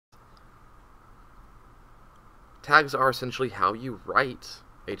Tags are essentially how you write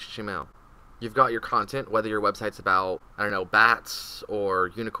HTML. You've got your content, whether your website's about, I don't know, bats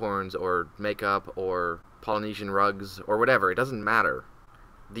or unicorns or makeup or Polynesian rugs or whatever. It doesn't matter.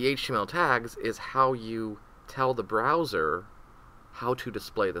 The HTML tags is how you tell the browser how to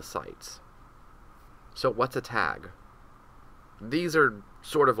display the site. So what's a tag? These are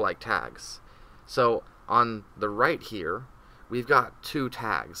sort of like tags. So on the right here, we've got two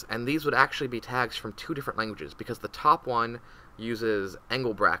tags, and these would actually be tags from two different languages because the top one uses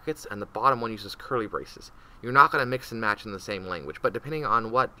angle brackets and the bottom one uses curly braces. You're not going to mix and match in the same language, but depending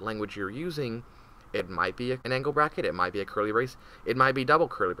on what language you're using, it might be an angle bracket, it might be a curly brace, it might be double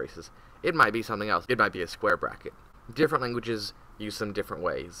curly braces, it might be something else, it might be a square bracket. Different languages use them different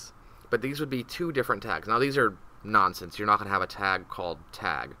ways, but these would be two different tags. Now these are nonsense, you're not going to have a tag called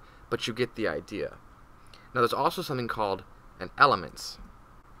tag, but you get the idea. Now there's also something called an element.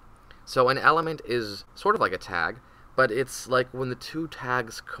 So an element is sort of like a tag, but it's like when the two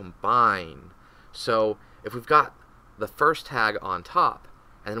tags combine. So if we've got the first tag on top,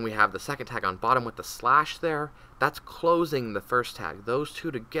 and then we have the second tag on bottom with the slash there, that's closing the first tag. Those two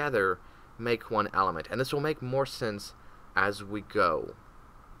together make one element, and this will make more sense as we go.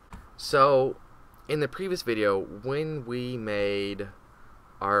 So in the previous video, when we made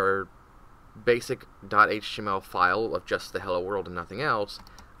our basic.html file of just the hello world and nothing else,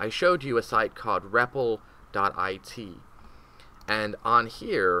 I showed you a site called REPL.it, and on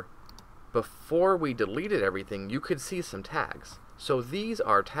here, before we deleted everything, you could see some tags. So these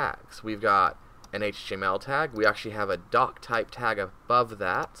are tags. We've got an HTML tag. We actually have a doc type tag above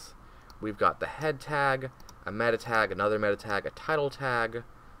that. We've got the head tag, a meta tag, another meta tag, a title tag,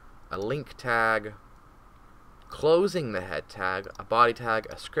 a link tag, closing the head tag, a body tag,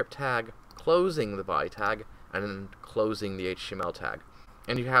 a script tag, closing the body tag, and then closing the HTML tag.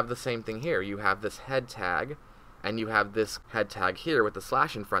 And you have the same thing here. You have this head tag, and you have this head tag here with the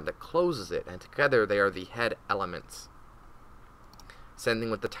slash in front that closes it, and together they are the head elements. Same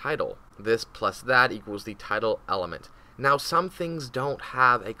thing with the title. This plus that equals the title element. Now some things don't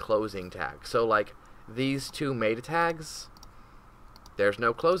have a closing tag. So like these two meta tags, there's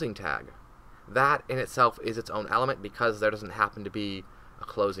no closing tag. That in itself is its own element because there doesn't happen to be a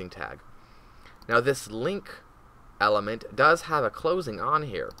closing tag. Now this link element does have a closing on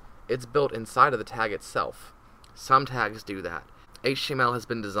here. It's built inside of the tag itself. Some tags do that. HTML has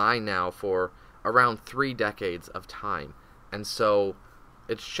been designed now for around 3 decades of time, and so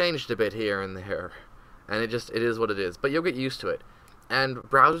it's changed a bit here and there, and it is what it is, but you'll get used to it. And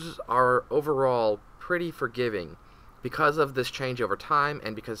browsers are overall pretty forgiving because of this change over time,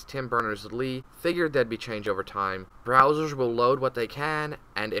 and because Tim Berners-Lee figured there'd be change over time. Browsers will load what they can,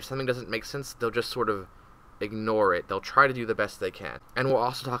 and if something doesn't make sense, they'll just sort of ignore it. They'll try to do the best they can. And we'll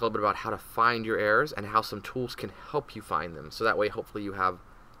also talk a little bit about how to find your errors and how some tools can help you find them, so that way hopefully you have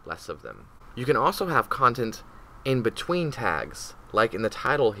less of them. You can also have content in between tags, like in the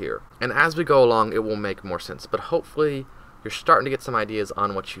title here. And as we go along, it will make more sense, but hopefully you're starting to get some ideas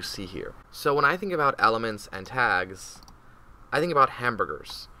on what you see here. So when I think about elements and tags, I think about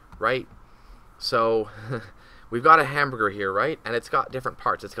hamburgers, right? So we've got a hamburger here, right? And it's got different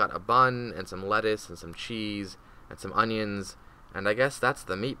parts. It's got a bun and some lettuce and some cheese and some onions, and I guess that's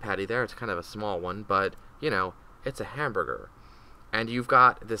the meat patty there. It's kind of a small one, but you know, it's a hamburger. And you've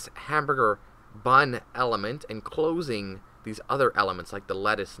got this hamburger bun element enclosing these other elements like the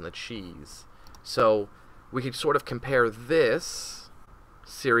lettuce and the cheese. So we could sort of compare this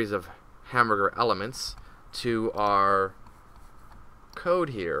series of hamburger elements to our code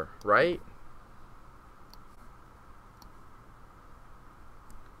here, right?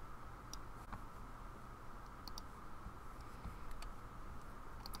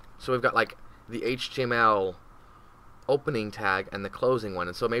 So we've got like the HTML opening tag and the closing one,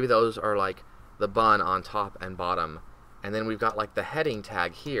 and so maybe those are like the bun on top and bottom, and then we've got like the heading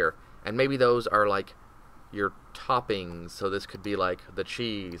tag here, and maybe those are like your toppings. So this could be like the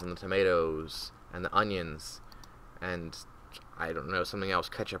cheese and the tomatoes and the onions and I don't know, something else,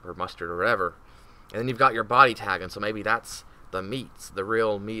 ketchup or mustard or whatever. And then you've got your body tag, and so maybe that's the meats, the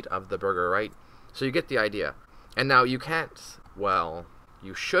real meat of the burger, right? So you get the idea. And now you can't, well,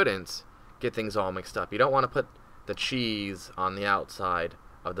 you shouldn't get things all mixed up. You don't want to put the cheese on the outside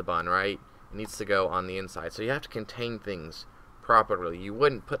of the bun, right? It needs to go on the inside. So you have to contain things properly. You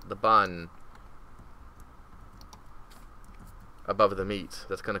wouldn't put the bun above the meat.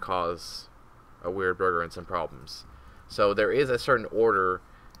 That's going to cause a weird burger and some problems. So there is a certain order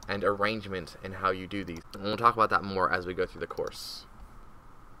and arrangement in how you do these. And we'll talk about that more as we go through the course.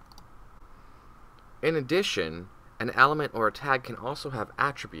 In addition, an element or a tag can also have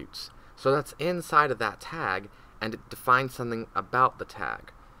attributes. So that's inside of that tag, and it defines something about the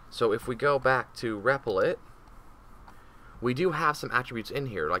tag. So if we go back to Repl.it, we do have some attributes in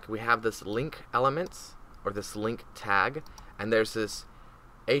here. Like we have this link elements, or this link tag, and there's this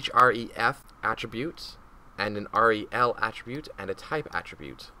href attribute, and an rel attribute, and a type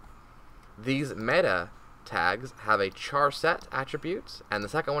attribute. These meta tags have a char set attribute, and the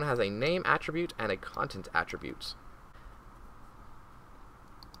second one has a name attribute and a content attribute.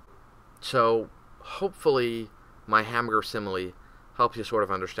 So hopefully my hamburger simile helps you sort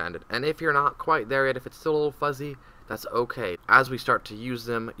of understand it. And if you're not quite there yet, if it's still a little fuzzy, that's okay. As we start to use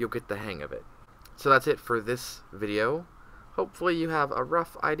them, you'll get the hang of it. So that's it for this video. Hopefully you have a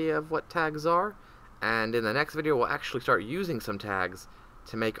rough idea of what tags are, and in the next video we'll actually start using some tags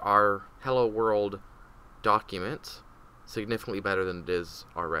to make our Hello World document significantly better than it is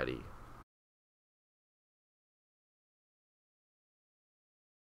already.